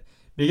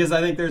because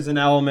I think there's an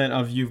element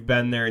of you've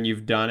been there and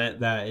you've done it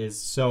that is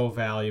so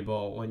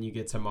valuable when you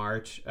get to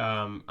March.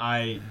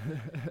 I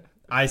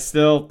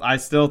still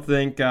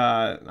think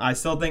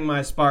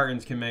my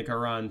Spartans can make a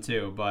run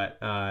too, but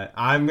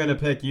I'm gonna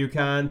pick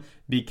UConn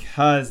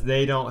because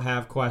they don't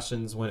have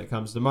questions when it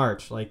comes to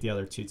March like the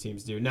other two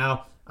teams do.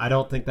 Now, I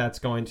don't think that's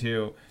going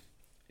to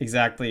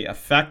exactly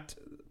affect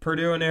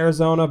Purdue and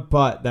Arizona,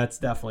 but that's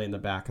definitely in the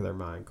back of their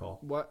mind, Cole.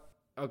 What?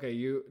 Okay,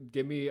 you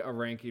give me a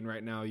ranking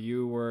right now.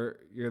 You're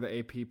the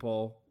AP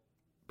poll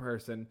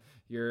person.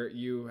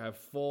 You have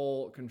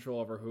full control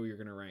over who you're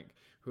going to rank.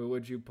 Who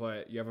would you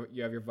put? You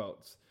have your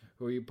votes.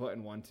 Who are you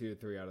putting 1, 2,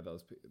 3 out of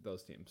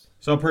those teams?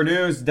 So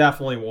Purdue's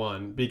definitely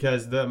one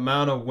because the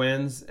amount of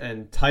wins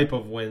and type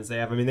of wins they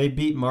have. I mean, they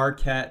beat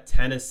Marquette,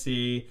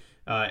 Tennessee,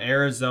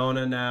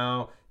 Arizona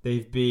now.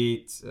 They've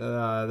beat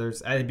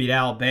they beat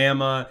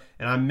Alabama,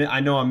 and I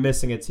know I'm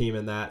missing a team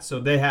in that, so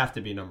they have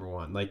to be number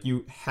one. Like,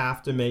 you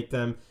have to make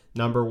them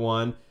number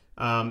one.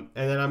 And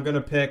then I'm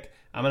gonna put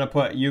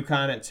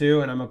UConn at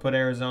 2, and I'm gonna put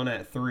Arizona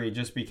at 3,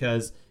 just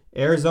because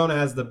Arizona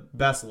has the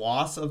best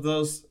loss of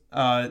those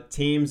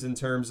teams in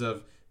terms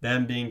of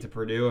them being to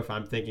Purdue if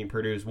I'm thinking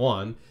Purdue's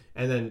won.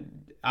 And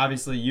then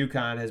obviously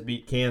UConn has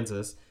beat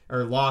Kansas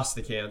or lost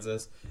to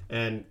Kansas.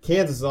 And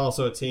Kansas is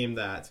also a team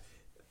that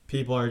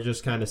people are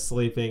just kind of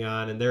sleeping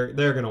on, and they're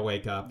going to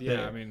wake up.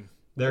 Yeah, I mean,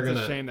 it's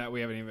a shame that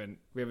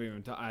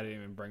I didn't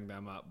even bring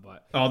them up,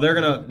 but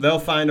they'll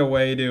find a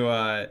way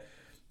to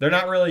they're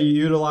not really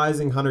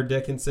utilizing Hunter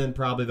Dickinson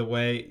probably the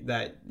way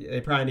that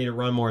they probably need to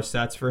run more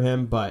sets for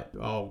him, but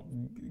I'll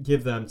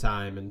give them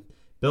time. And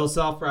Bill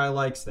Self probably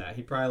likes that.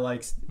 He probably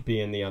likes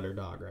being the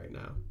underdog right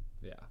now.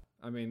 Yeah.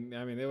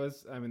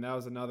 that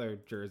was another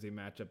Jersey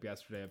matchup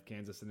yesterday of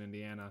Kansas and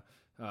Indiana,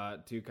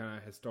 two kind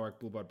of historic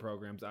blue blood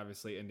programs.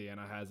 Obviously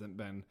Indiana hasn't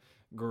been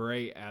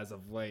great as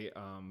of late,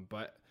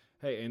 but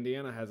hey,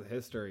 Indiana has a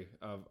history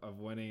of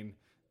winning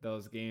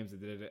those games.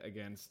 They did it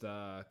against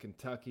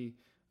Kentucky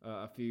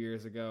a few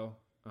years ago.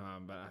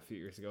 But a few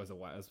years ago was it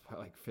was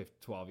like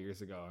 12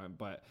 years ago,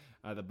 but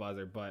at the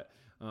buzzer. But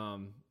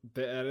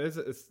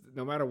it's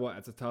no matter what,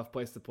 it's a tough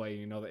place to play.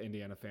 You know the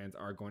Indiana fans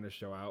are going to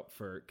show out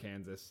for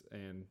Kansas,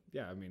 and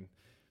yeah, I mean,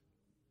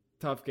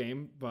 tough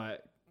game,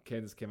 but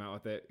Kansas came out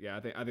with it. Yeah, I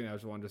think that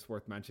was one just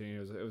worth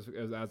mentioning.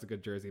 That was a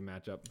good Jersey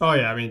matchup. Oh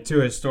yeah, I mean,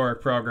 two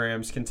historic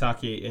programs,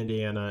 Kentucky,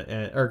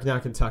 Indiana, or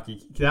not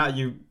Kentucky.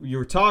 You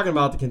were talking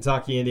about the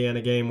Kentucky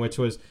Indiana game, which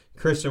was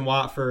Christian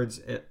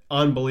Watford's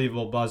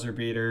unbelievable buzzer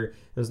beater.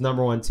 It was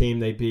number one team.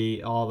 They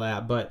beat all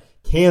that, but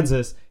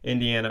Kansas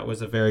Indiana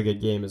was a very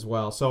good game as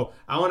well. So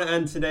I want to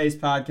end today's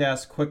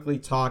podcast quickly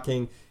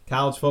talking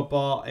college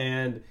football,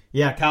 and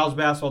yeah, college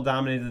basketball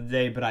dominated the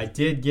day, but I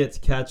did get to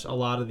catch a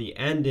lot of the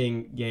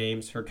ending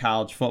games for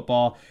college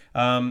football.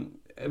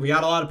 We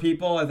got a lot of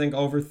people, I think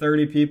over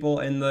 30 people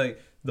in the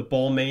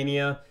Bowl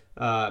Mania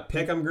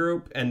Pick'em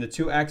group, and the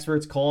two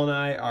experts, Cole and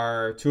I,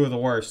 are two of the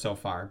worst so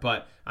far.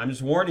 But I'm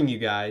just warning you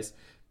guys.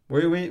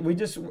 We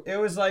just, it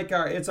was like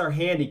it's our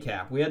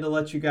handicap. We had to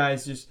let you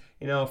guys just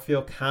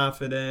feel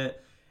confident.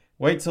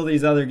 Wait till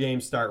these other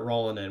games start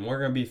rolling in. We're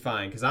gonna be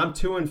fine because I'm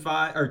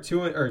 2-5 or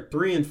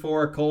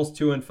 3-4. Cole's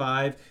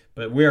 2-5,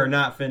 but we are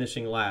not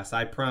finishing last.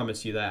 I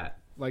promise you that.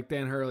 Like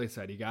Dan Hurley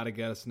said, you got to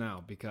get us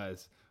now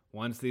because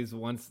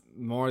once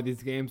more of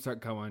these games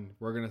start coming,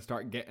 we're gonna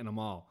start getting them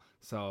all.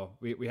 So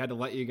we had to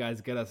let you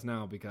guys get us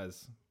now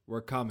because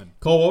we're coming.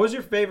 Cole, what was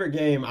your favorite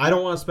game? I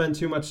don't want to spend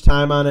too much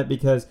time on it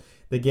because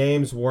the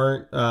games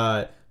weren't.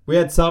 We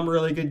had some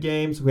really good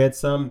games. We had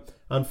some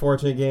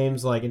unfortunate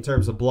games, like in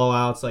terms of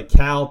blowouts, like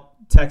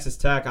Texas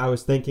Tech, I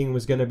was thinking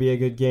was going to be a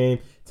good game.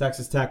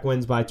 Texas Tech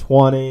wins by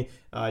 20.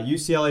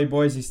 UCLA,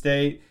 Boise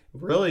State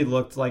really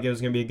looked like it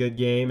was going to be a good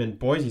game, and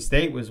Boise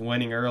State was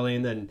winning early,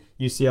 and then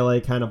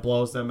UCLA kind of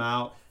blows them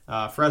out.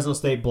 Fresno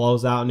State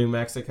blows out New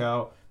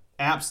Mexico.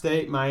 App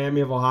State,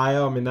 Miami of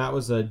Ohio, I mean, that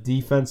was a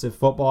defensive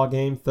football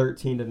game,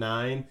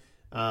 13-9.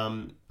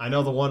 I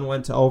know the one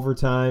went to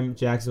overtime,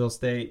 Jacksonville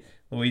State,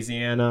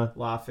 Louisiana,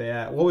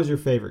 Lafayette. What was your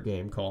favorite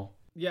game, Cole?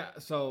 Yeah,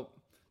 so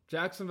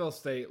Jacksonville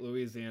State,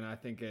 Louisiana, I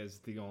think is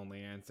the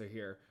only answer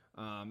here.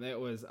 It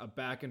was a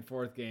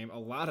back-and-forth game, a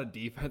lot of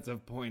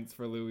defensive points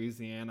for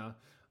Louisiana,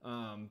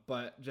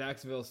 but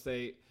Jacksonville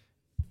State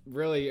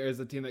really is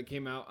a team that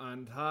came out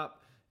on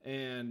top,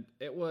 and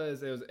it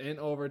was in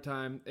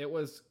overtime. It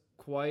was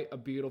quite a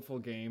beautiful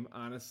game,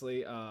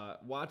 honestly.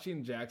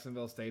 Watching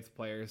Jacksonville State's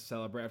players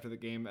celebrate after the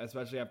game,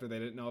 especially after they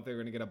didn't know if they were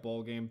going to get a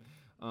bowl game,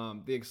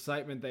 the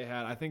excitement they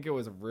had, I think it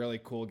was a really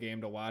cool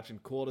game to watch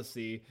and cool to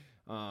see.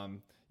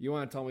 You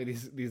want to tell me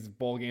these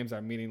bowl games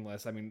are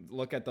meaningless? I mean,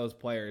 look at those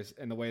players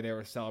and the way they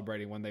were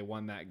celebrating when they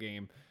won that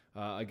game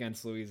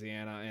against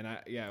Louisiana.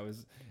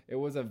 And it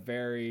was a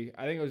very,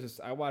 I think it was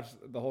just, I watched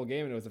the whole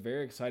game and it was a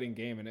very exciting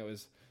game, and it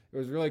was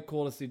really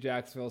cool to see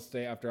Jacksonville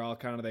State after all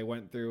kind of they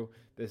went through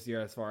this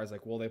year as far as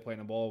like, will they play in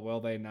a bowl? Will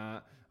they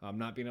not?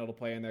 Not being able to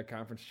play in their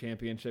conference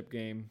championship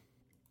game.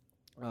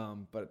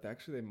 But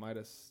actually they might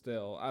have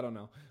still, I don't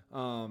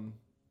know.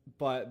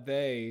 But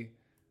they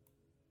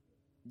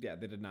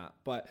did not.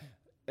 But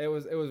it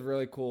was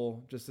really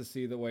cool just to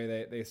see the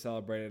way they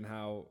celebrated and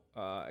how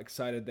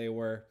excited they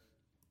were.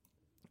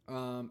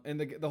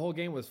 And the whole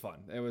game was fun.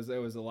 It was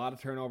a lot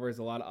of turnovers,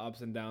 a lot of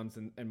ups and downs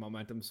and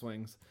momentum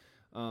swings.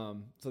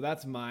 So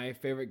that's my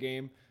favorite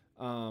game.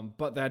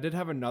 But I did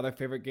have another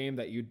favorite game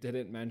that you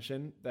didn't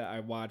mention that I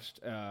watched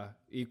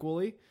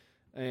equally,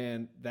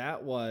 and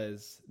that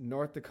was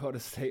North Dakota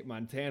State,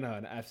 Montana,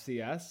 an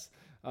FCS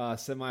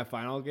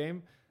semifinal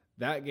game.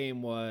 That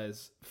game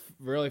was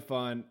really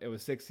fun. It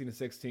was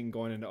 16-16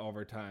 going into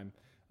overtime.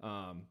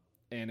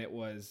 And it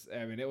was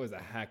a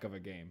heck of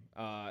a game.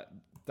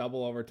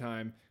 Double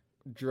overtime,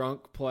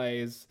 drunk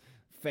plays,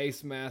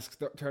 face masks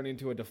turning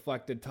into a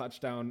deflected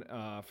touchdown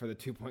for the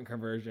 2-point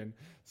conversion.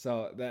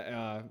 So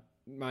that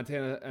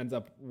Montana ends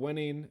up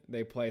winning.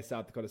 They play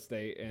South Dakota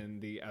State in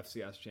the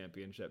FCS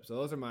championship. So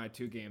those are my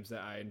two games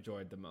that I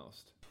enjoyed the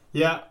most.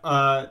 Yeah,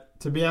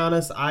 to be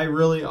honest, I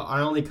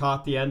only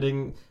caught the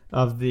ending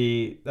of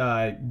the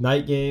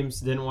night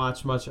games. Didn't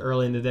watch much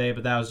early in the day,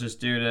 but that was just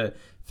due to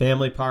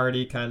family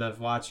party, kind of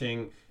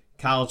watching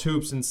college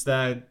hoops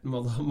instead.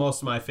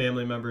 Most of my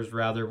family members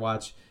rather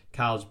watch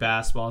college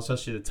basketball,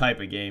 especially the type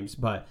of games.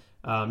 But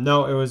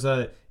No, it was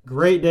a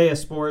great day of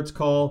sports,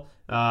 Cole.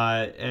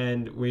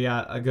 And we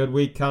got a good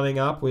week coming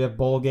up. We have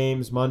bowl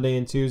games Monday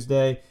and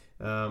Tuesday.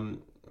 We're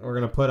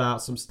going to put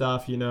out some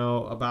stuff,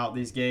 about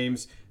these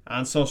games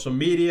on social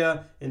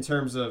media in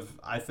terms of,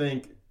 I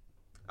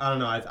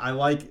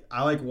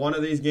like one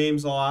of these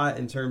games a lot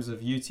in terms of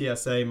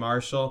UTSA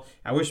Marshall.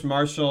 I wish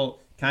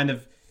Marshall kind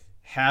of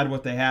had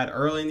what they had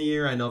early in the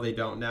year. I know they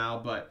don't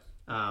now, but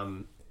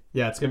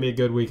it's going to be a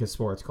good week of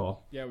sports,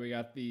 Cole. Yeah, we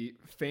got the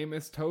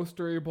famous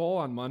Toastery Bowl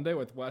on Monday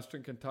with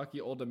Western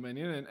Kentucky, Old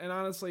Dominion. And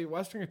honestly,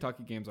 Western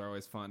Kentucky games are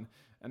always fun.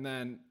 And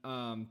then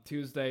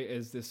Tuesday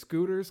is the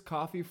Scooters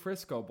Coffee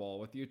Frisco Bowl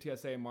with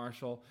UTSA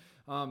Marshall.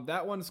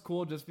 That one's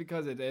cool just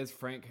because it is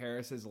Frank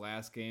Harris's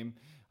last game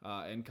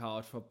in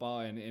college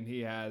football. And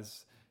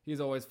he's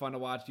always fun to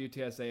watch.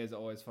 UTSA is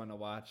always fun to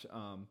watch.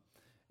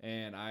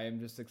 And I am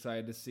just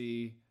excited to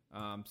see,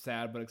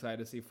 sad but excited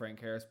to see Frank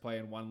Harris play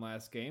in one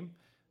last game.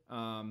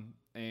 I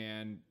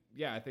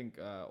think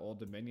Old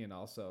Dominion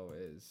also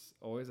is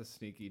always a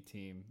sneaky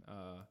team.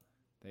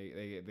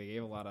 They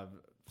gave a lot of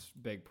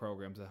big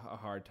programs a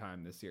hard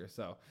time this year.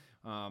 So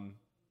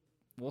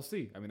we'll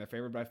see. I mean, they're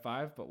favored by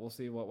 5, but we'll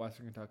see what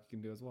Western Kentucky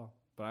can do as well.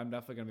 But I'm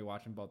definitely going to be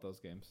watching both those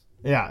games.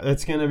 Yeah,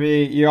 it's going to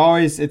be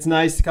it's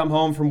nice to come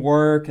home from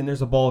work and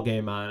there's a bowl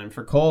game on. And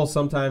for Cole,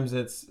 sometimes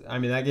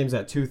that game's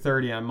at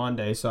 2:30 on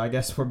Monday. So I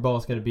guess we're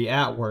both going to be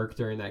at work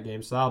during that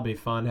game. So that'll be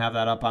fun. Have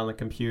that up on the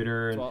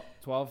computer.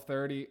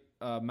 12:30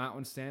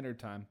 Mountain Standard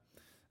Time.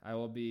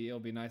 It'll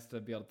be nice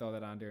to be able to throw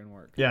that on during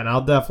work. Yeah, and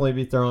I'll definitely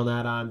be throwing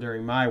that on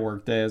during my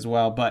work day as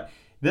well. But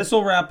this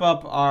will wrap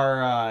up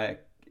our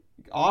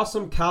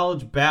awesome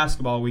college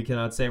basketball weekend,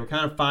 I'd say. We're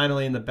kind of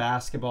finally in the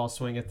basketball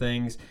swing of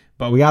things,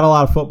 but we got a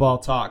lot of football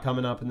talk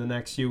coming up in the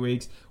next few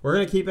weeks. We're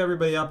going to keep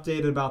everybody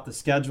updated about the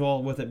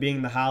schedule with it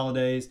being the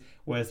holidays,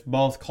 with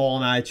both Cole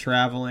and I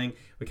traveling.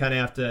 We kind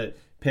of have to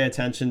pay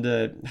attention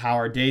to how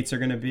our dates are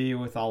going to be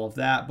with all of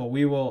that, but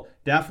we will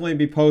definitely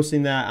be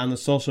posting that on the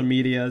social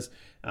medias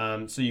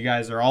so you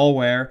guys are all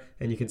aware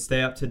and you can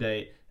stay up to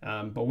date.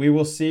 But we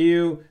will see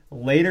you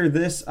later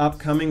this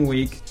upcoming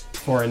week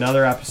for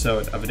another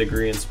episode of A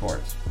Degree in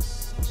Sports.